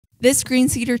This green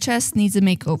cedar chest needs a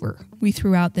makeover. We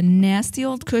threw out the nasty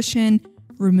old cushion,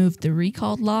 removed the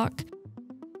recalled lock,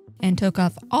 and took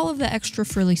off all of the extra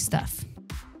frilly stuff.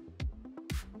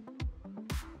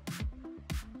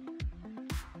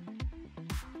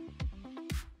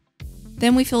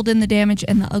 Then we filled in the damage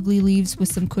and the ugly leaves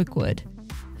with some quick wood.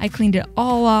 I cleaned it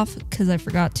all off because I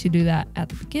forgot to do that at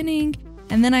the beginning,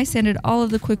 and then I sanded all of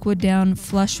the quick wood down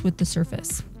flush with the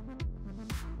surface.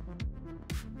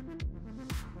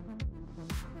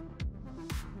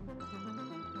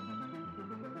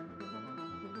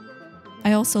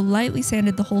 I also lightly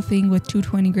sanded the whole thing with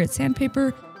 220 grit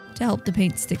sandpaper to help the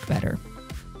paint stick better.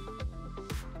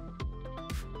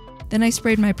 Then I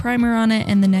sprayed my primer on it,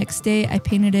 and the next day I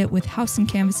painted it with House and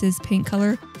Canvas's paint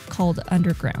color called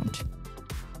Underground.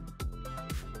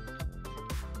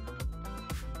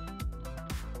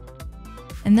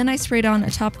 And then I sprayed on a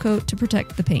top coat to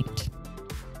protect the paint.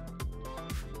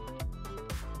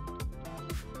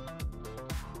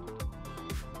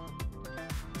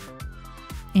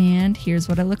 And here's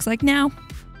what it looks like now.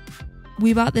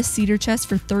 We bought this cedar chest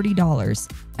for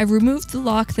 $30. I removed the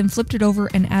lock, then flipped it over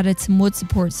and added some wood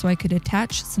support so I could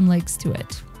attach some legs to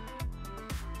it.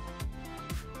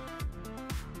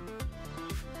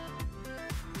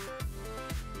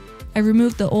 I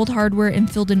removed the old hardware and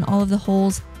filled in all of the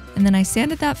holes, and then I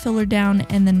sanded that filler down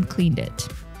and then cleaned it.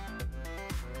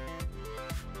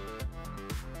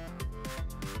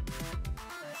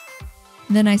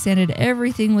 Then I sanded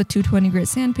everything with 220 grit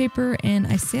sandpaper, and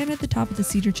I sanded the top of the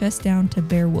cedar chest down to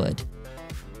bare wood.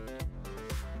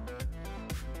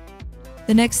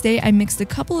 The next day I mixed a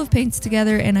couple of paints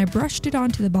together and I brushed it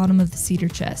onto the bottom of the cedar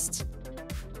chest.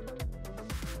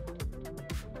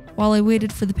 While I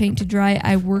waited for the paint to dry,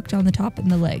 I worked on the top and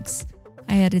the legs.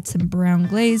 I added some brown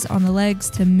glaze on the legs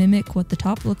to mimic what the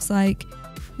top looks like.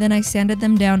 Then I sanded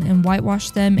them down and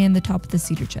whitewashed them and the top of the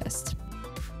cedar chest.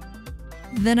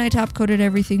 Then I top coated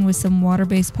everything with some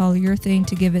water-based polyurethane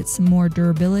to give it some more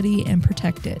durability and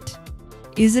protect it.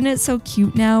 Isn't it so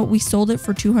cute now? We sold it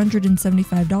for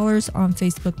 $275 on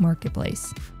Facebook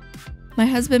Marketplace. My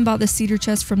husband bought the cedar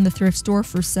chest from the thrift store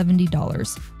for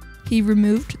 $70. He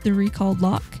removed the recalled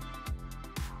lock,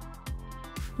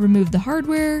 removed the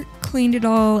hardware, cleaned it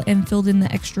all, and filled in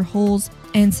the extra holes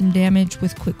and some damage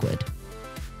with quick wood.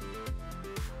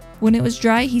 When it was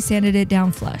dry, he sanded it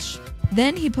down flush.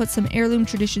 Then he put some Heirloom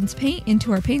Traditions paint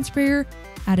into our paint sprayer,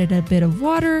 added a bit of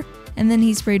water, and then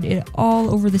he sprayed it all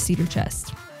over the cedar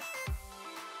chest.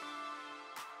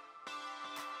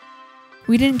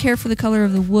 We didn't care for the color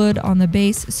of the wood on the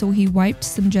base, so he wiped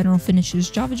some General Finishes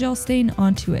Java Gel stain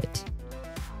onto it.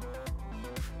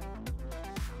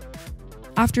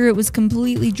 After it was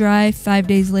completely dry, 5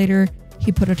 days later,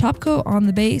 he put a top coat on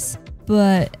the base,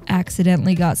 but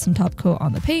accidentally got some top coat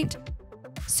on the paint.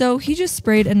 So he just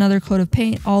sprayed another coat of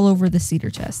paint all over the cedar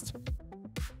chest.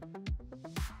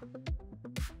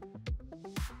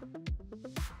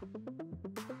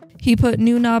 He put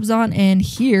new knobs on, and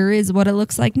here is what it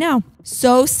looks like now.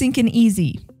 So sinkin'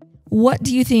 easy. What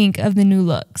do you think of the new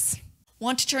looks?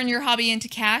 Want to turn your hobby into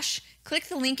cash? Click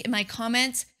the link in my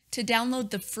comments to download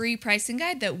the free pricing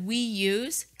guide that we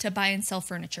use to buy and sell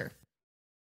furniture.